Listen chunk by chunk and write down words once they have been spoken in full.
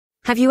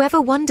Have you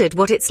ever wondered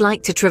what it's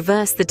like to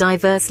traverse the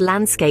diverse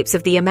landscapes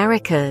of the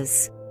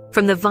Americas?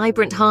 From the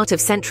vibrant heart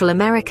of Central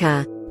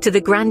America, to the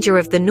grandeur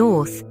of the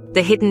North,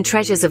 the hidden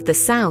treasures of the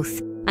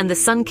South, and the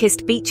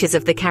sun-kissed beaches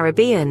of the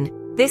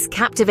Caribbean, this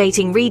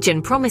captivating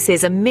region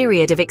promises a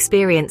myriad of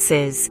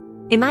experiences.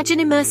 Imagine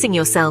immersing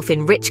yourself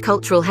in rich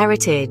cultural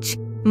heritage,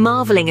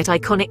 marveling at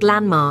iconic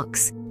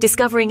landmarks,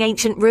 discovering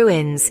ancient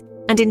ruins,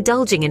 and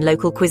indulging in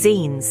local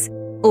cuisines.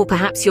 Or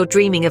perhaps you're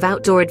dreaming of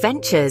outdoor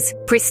adventures,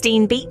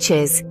 pristine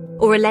beaches,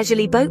 or a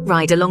leisurely boat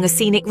ride along a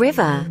scenic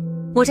river.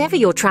 Whatever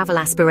your travel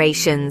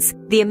aspirations,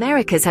 the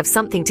Americas have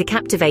something to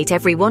captivate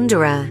every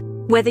wanderer.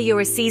 Whether you're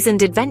a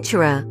seasoned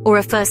adventurer or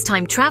a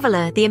first-time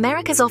traveler, the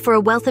Americas offer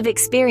a wealth of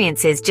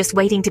experiences just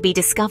waiting to be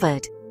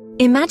discovered.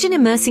 Imagine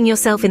immersing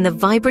yourself in the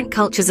vibrant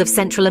cultures of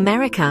Central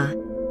America.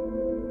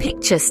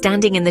 Picture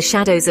standing in the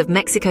shadows of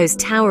Mexico's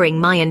towering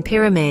Mayan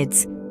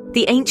pyramids,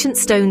 the ancient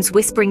stones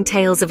whispering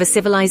tales of a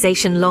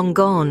civilization long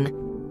gone.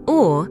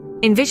 Or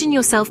envision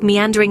yourself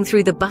meandering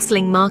through the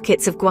bustling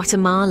markets of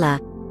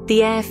Guatemala,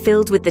 the air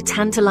filled with the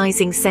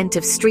tantalizing scent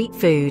of street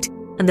food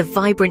and the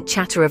vibrant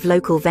chatter of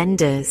local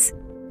vendors.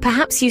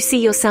 Perhaps you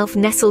see yourself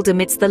nestled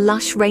amidst the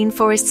lush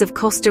rainforests of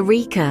Costa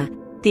Rica,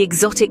 the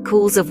exotic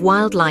calls of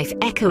wildlife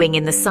echoing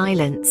in the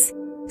silence.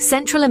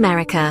 Central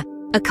America,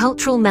 a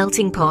cultural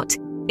melting pot,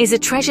 is a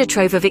treasure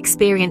trove of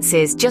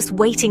experiences just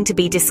waiting to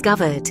be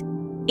discovered.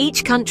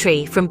 Each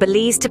country, from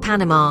Belize to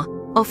Panama,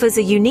 offers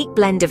a unique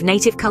blend of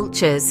native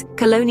cultures,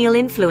 colonial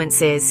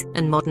influences,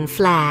 and modern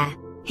flair.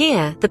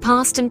 Here, the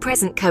past and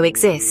present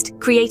coexist,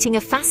 creating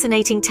a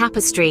fascinating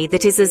tapestry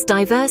that is as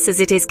diverse as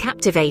it is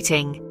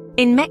captivating.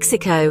 In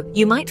Mexico,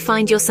 you might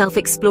find yourself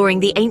exploring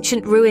the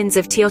ancient ruins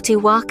of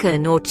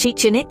Teotihuacan or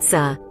Chichen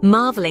Itza,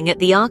 marveling at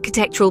the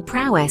architectural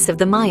prowess of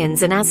the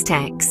Mayans and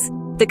Aztecs.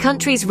 The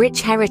country's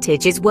rich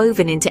heritage is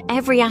woven into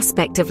every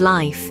aspect of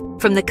life,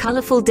 from the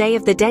colorful Day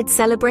of the Dead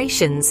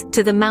celebrations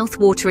to the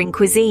mouth-watering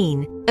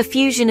cuisine, a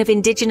fusion of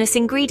indigenous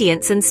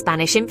ingredients and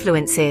Spanish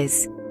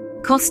influences.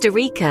 Costa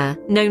Rica,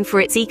 known for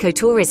its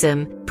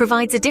ecotourism,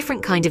 provides a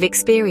different kind of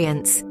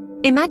experience.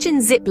 Imagine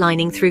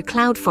ziplining through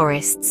cloud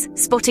forests,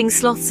 spotting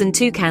sloths and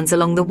toucans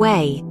along the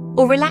way,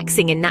 or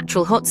relaxing in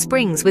natural hot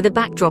springs with a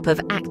backdrop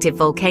of active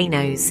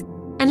volcanoes.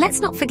 And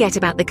let's not forget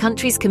about the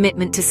country's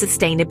commitment to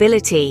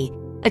sustainability,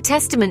 a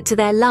testament to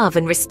their love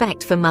and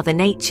respect for Mother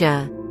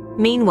Nature.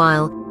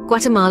 Meanwhile,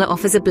 Guatemala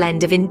offers a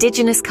blend of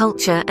indigenous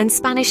culture and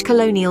Spanish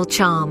colonial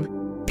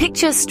charm.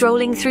 Picture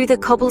strolling through the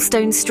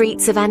cobblestone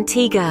streets of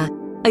Antigua,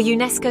 a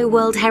UNESCO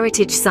World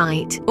Heritage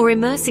Site, or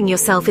immersing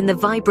yourself in the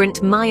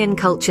vibrant Mayan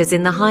cultures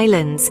in the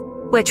highlands,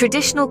 where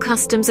traditional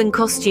customs and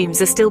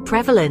costumes are still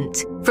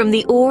prevalent. From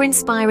the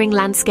awe-inspiring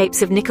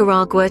landscapes of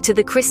Nicaragua to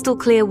the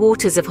crystal-clear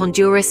waters of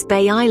Honduras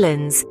Bay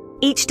Islands,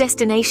 each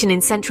destination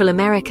in Central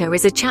America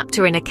is a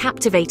chapter in a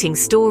captivating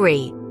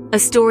story. A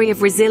story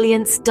of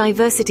resilience,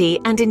 diversity,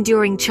 and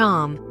enduring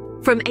charm.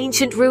 From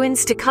ancient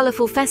ruins to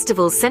colorful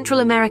festivals, Central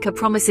America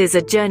promises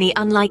a journey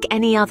unlike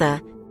any other.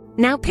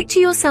 Now picture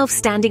yourself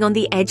standing on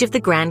the edge of the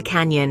Grand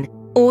Canyon,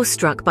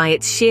 awestruck by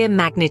its sheer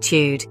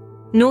magnitude.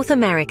 North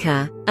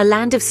America, a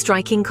land of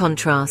striking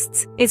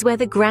contrasts, is where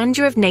the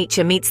grandeur of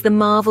nature meets the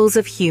marvels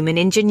of human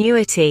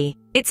ingenuity.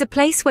 It's a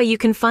place where you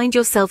can find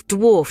yourself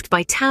dwarfed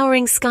by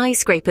towering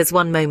skyscrapers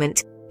one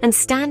moment and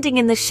standing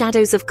in the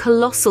shadows of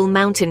colossal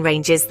mountain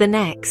ranges the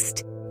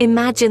next.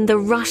 Imagine the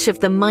rush of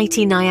the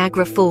mighty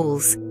Niagara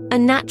Falls, a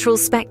natural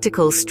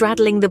spectacle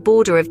straddling the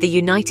border of the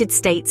United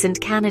States and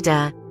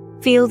Canada.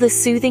 Feel the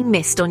soothing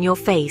mist on your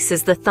face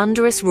as the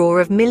thunderous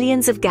roar of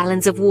millions of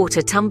gallons of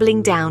water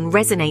tumbling down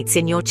resonates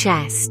in your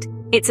chest.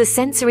 It's a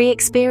sensory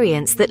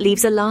experience that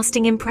leaves a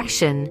lasting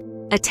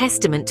impression, a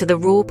testament to the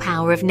raw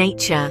power of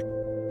nature.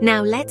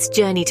 Now let's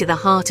journey to the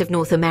heart of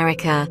North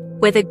America,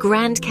 where the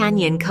Grand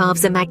Canyon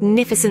carves a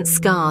magnificent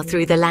scar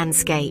through the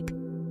landscape.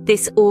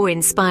 This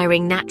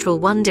awe-inspiring natural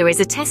wonder is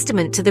a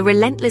testament to the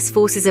relentless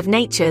forces of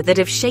nature that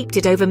have shaped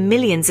it over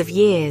millions of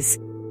years.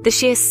 The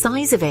sheer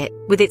size of it,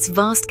 with its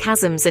vast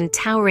chasms and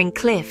towering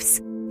cliffs,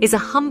 is a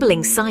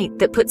humbling sight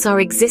that puts our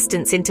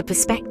existence into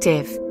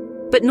perspective.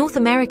 But North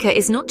America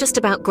is not just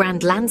about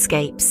grand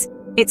landscapes.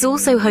 It's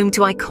also home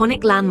to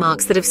iconic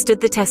landmarks that have stood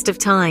the test of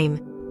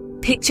time.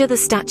 Picture the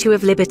Statue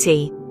of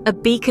Liberty, a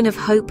beacon of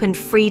hope and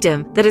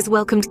freedom that has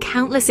welcomed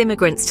countless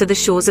immigrants to the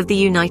shores of the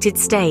United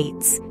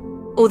States.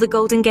 Or the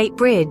Golden Gate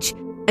Bridge,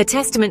 a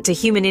testament to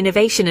human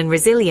innovation and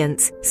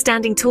resilience,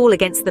 standing tall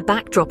against the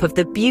backdrop of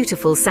the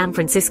beautiful San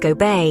Francisco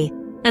Bay.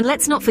 And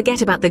let's not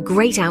forget about the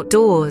great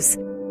outdoors.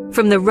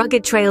 From the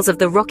rugged trails of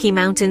the Rocky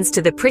Mountains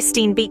to the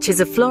pristine beaches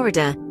of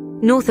Florida,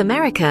 North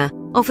America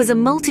offers a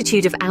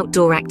multitude of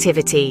outdoor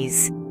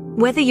activities.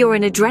 Whether you're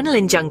an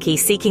adrenaline junkie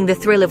seeking the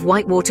thrill of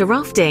whitewater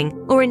rafting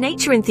or a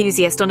nature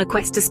enthusiast on a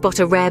quest to spot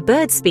a rare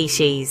bird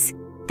species,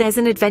 there's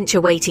an adventure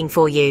waiting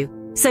for you.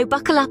 So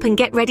buckle up and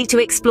get ready to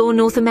explore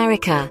North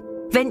America.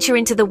 Venture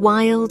into the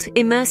wild,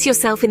 immerse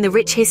yourself in the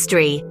rich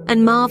history,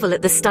 and marvel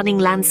at the stunning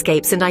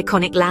landscapes and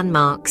iconic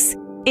landmarks.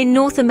 In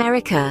North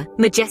America,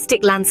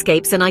 majestic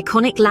landscapes and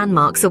iconic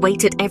landmarks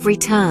await at every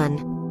turn.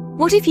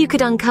 What if you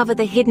could uncover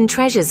the hidden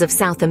treasures of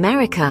South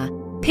America?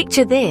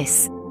 Picture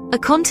this, a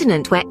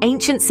continent where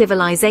ancient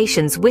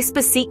civilizations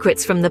whisper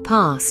secrets from the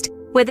past,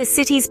 where the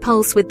cities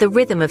pulse with the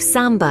rhythm of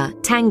samba,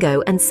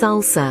 tango, and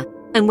salsa,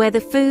 and where the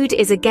food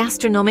is a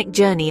gastronomic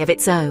journey of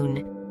its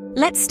own.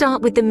 Let's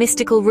start with the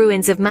mystical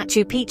ruins of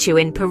Machu Picchu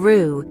in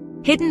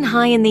Peru. Hidden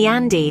high in the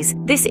Andes,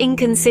 this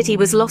Incan city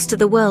was lost to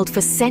the world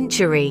for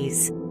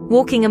centuries.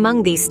 Walking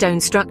among these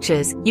stone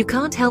structures, you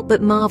can't help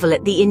but marvel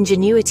at the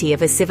ingenuity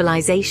of a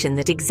civilization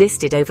that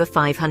existed over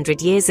 500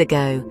 years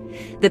ago.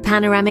 The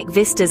panoramic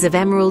vistas of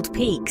emerald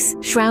peaks,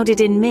 shrouded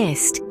in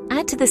mist,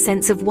 add to the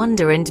sense of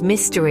wonder and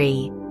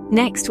mystery.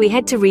 Next, we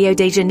head to Rio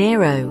de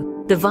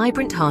Janeiro, the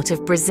vibrant heart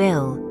of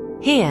Brazil.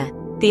 Here,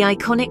 the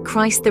iconic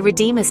Christ the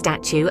Redeemer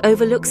statue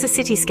overlooks a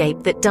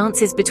cityscape that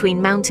dances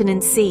between mountain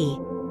and sea.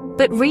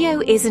 But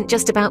Rio isn't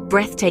just about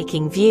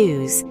breathtaking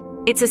views.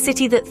 It's a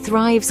city that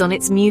thrives on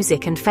its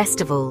music and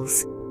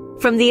festivals.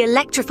 From the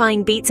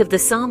electrifying beats of the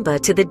samba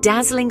to the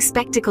dazzling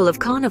spectacle of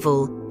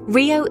carnival,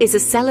 Rio is a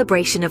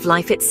celebration of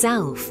life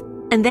itself.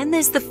 And then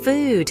there's the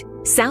food.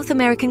 South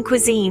American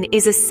cuisine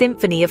is a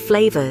symphony of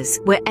flavors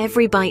where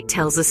every bite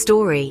tells a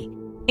story.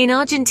 In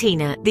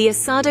Argentina, the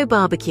asado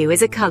barbecue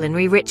is a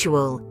culinary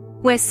ritual,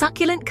 where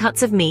succulent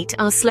cuts of meat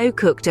are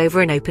slow-cooked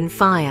over an open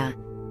fire.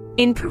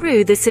 In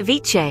Peru, the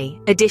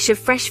ceviche, a dish of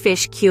fresh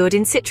fish cured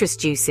in citrus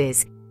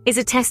juices, is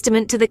a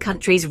testament to the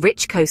country's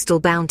rich coastal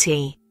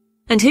bounty.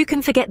 And who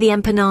can forget the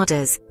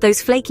empanadas,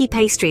 those flaky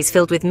pastries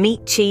filled with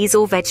meat, cheese,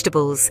 or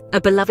vegetables, a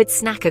beloved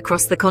snack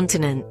across the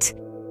continent.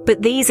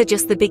 But these are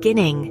just the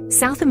beginning.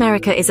 South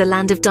America is a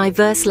land of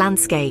diverse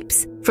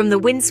landscapes, from the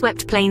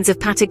windswept plains of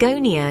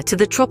Patagonia to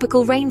the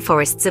tropical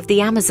rainforests of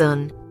the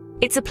Amazon.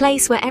 It's a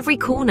place where every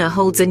corner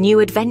holds a new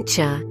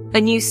adventure,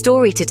 a new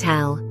story to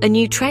tell, a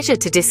new treasure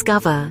to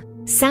discover.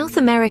 South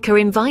America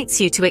invites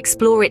you to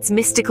explore its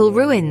mystical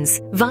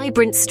ruins,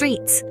 vibrant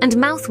streets, and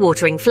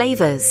mouth-watering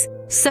flavors.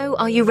 So,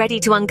 are you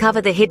ready to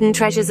uncover the hidden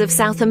treasures of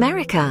South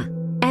America?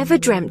 Ever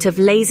dreamt of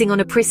lazing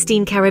on a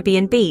pristine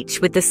Caribbean beach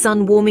with the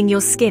sun warming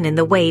your skin and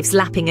the waves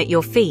lapping at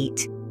your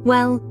feet?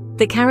 Well,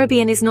 the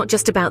Caribbean is not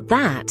just about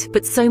that,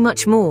 but so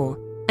much more.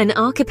 An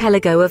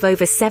archipelago of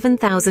over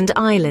 7,000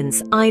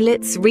 islands,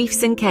 islets,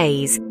 reefs and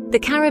cays, the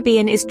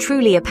Caribbean is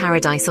truly a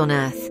paradise on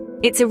Earth.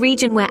 It's a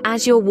region where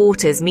azure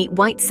waters meet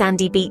white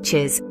sandy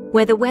beaches,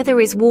 where the weather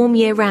is warm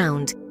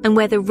year-round, and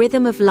where the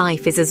rhythm of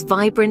life is as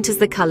vibrant as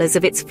the colors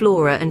of its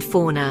flora and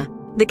fauna.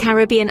 The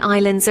Caribbean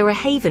islands are a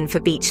haven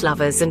for beach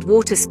lovers and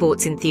water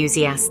sports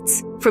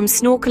enthusiasts. From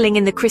snorkeling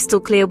in the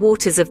crystal-clear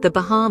waters of the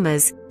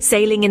Bahamas,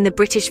 sailing in the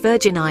British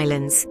Virgin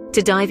Islands,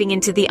 to diving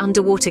into the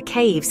underwater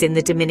caves in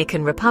the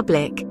Dominican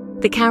Republic,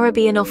 the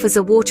Caribbean offers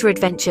a water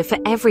adventure for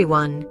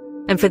everyone.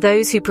 And for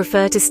those who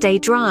prefer to stay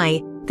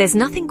dry, there's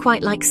nothing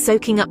quite like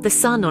soaking up the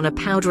sun on a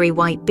powdery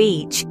white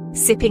beach,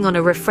 sipping on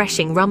a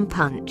refreshing rum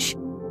punch.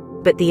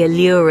 But the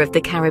allure of the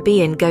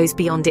Caribbean goes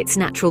beyond its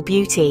natural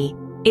beauty.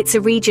 It's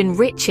a region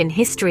rich in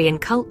history and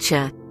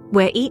culture,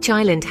 where each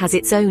island has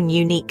its own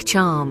unique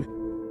charm.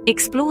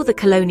 Explore the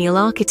colonial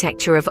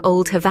architecture of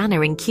Old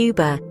Havana in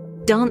Cuba,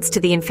 dance to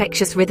the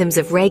infectious rhythms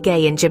of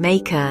reggae in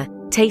Jamaica,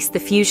 taste the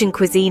fusion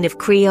cuisine of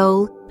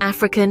Creole,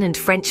 African and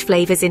French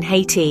flavors in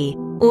Haiti,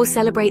 or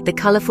celebrate the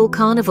colorful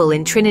carnival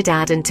in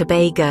Trinidad and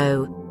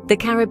Tobago. The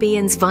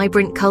Caribbean's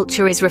vibrant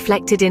culture is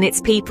reflected in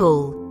its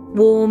people,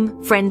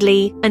 warm,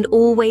 friendly, and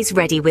always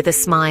ready with a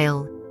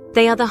smile.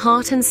 They are the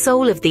heart and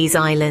soul of these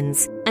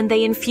islands, and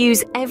they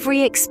infuse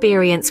every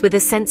experience with a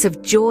sense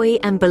of joy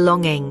and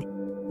belonging.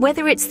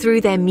 Whether it's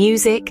through their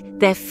music,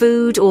 their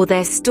food, or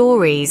their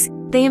stories,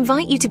 they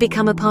invite you to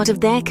become a part of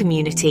their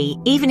community,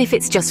 even if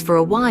it's just for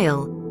a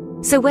while.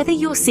 So whether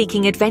you're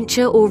seeking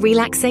adventure or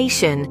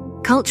relaxation,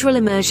 cultural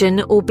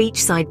immersion or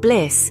beachside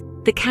bliss,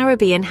 the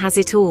Caribbean has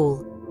it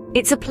all.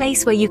 It's a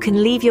place where you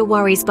can leave your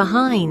worries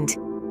behind.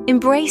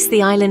 Embrace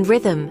the island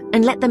rhythm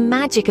and let the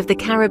magic of the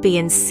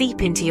Caribbean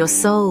seep into your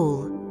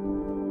soul.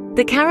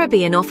 The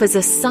Caribbean offers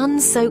a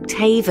sun-soaked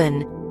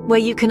haven where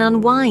you can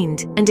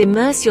unwind and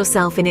immerse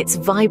yourself in its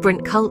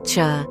vibrant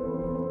culture.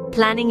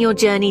 Planning your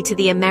journey to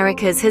the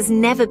Americas has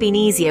never been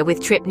easier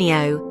with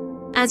Tripnio.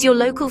 As your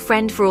local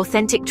friend for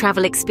authentic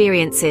travel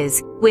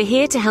experiences, we're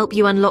here to help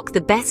you unlock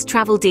the best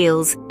travel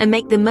deals and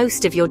make the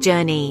most of your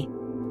journey.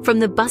 From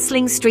the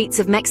bustling streets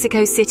of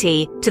Mexico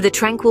City to the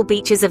tranquil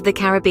beaches of the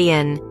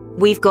Caribbean,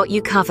 we've got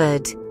you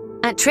covered.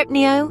 At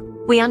Tripnio,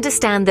 we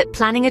understand that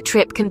planning a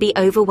trip can be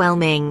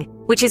overwhelming,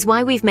 which is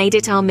why we've made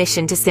it our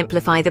mission to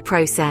simplify the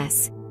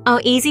process.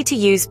 Our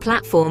easy-to-use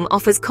platform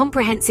offers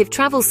comprehensive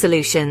travel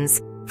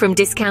solutions, from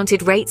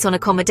discounted rates on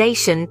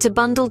accommodation to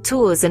bundled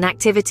tours and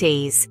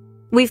activities.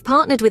 We've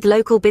partnered with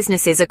local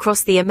businesses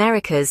across the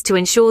Americas to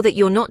ensure that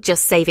you're not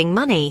just saving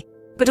money,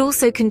 but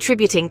also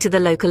contributing to the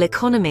local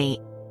economy.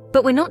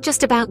 But we're not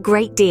just about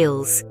great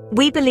deals.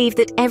 We believe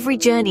that every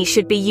journey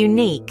should be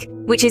unique,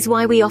 which is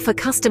why we offer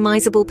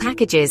customizable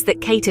packages that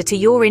cater to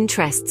your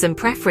interests and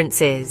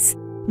preferences.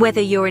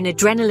 Whether you're an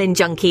adrenaline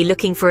junkie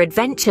looking for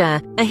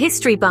adventure, a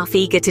history buff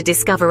eager to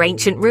discover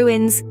ancient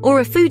ruins, or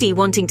a foodie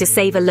wanting to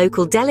savor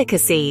local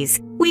delicacies,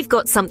 we've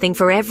got something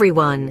for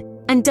everyone.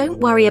 And don't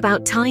worry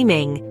about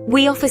timing.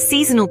 We offer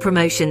seasonal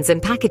promotions and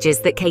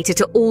packages that cater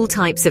to all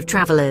types of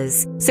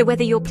travelers. So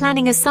whether you're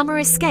planning a summer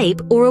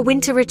escape or a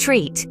winter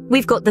retreat,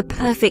 we've got the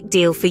perfect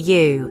deal for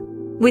you.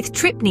 With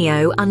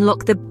Tripnio,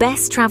 unlock the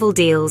best travel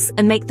deals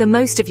and make the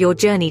most of your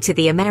journey to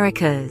the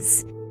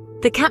Americas.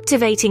 The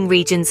captivating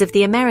regions of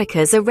the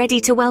Americas are ready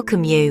to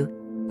welcome you.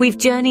 We've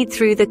journeyed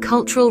through the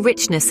cultural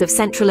richness of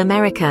Central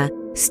America,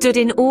 stood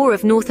in awe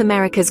of North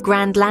America's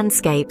grand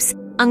landscapes,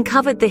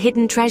 uncovered the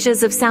hidden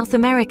treasures of South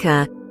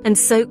America, and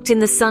soaked in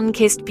the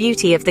sun-kissed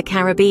beauty of the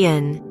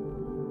Caribbean.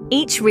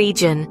 Each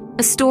region,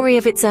 a story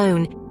of its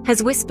own,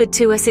 has whispered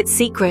to us its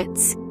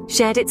secrets,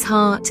 shared its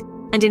heart,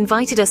 and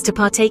invited us to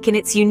partake in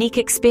its unique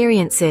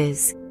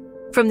experiences.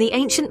 From the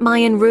ancient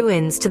Mayan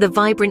ruins to the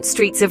vibrant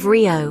streets of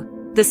Rio,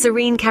 the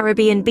serene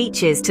Caribbean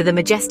beaches to the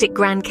majestic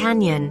Grand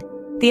Canyon,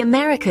 the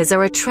Americas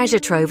are a treasure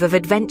trove of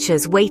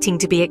adventures waiting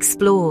to be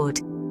explored.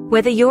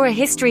 Whether you're a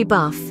history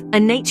buff, a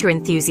nature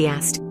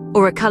enthusiast,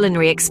 or a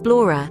culinary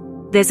explorer,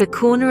 there's a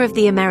corner of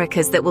the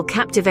Americas that will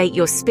captivate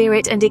your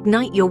spirit and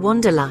ignite your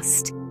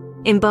wanderlust.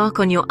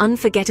 Embark on your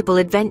unforgettable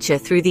adventure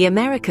through the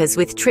Americas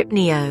with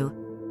Tripnio.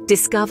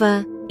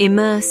 Discover,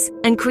 immerse,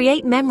 and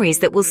create memories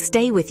that will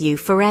stay with you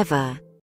forever.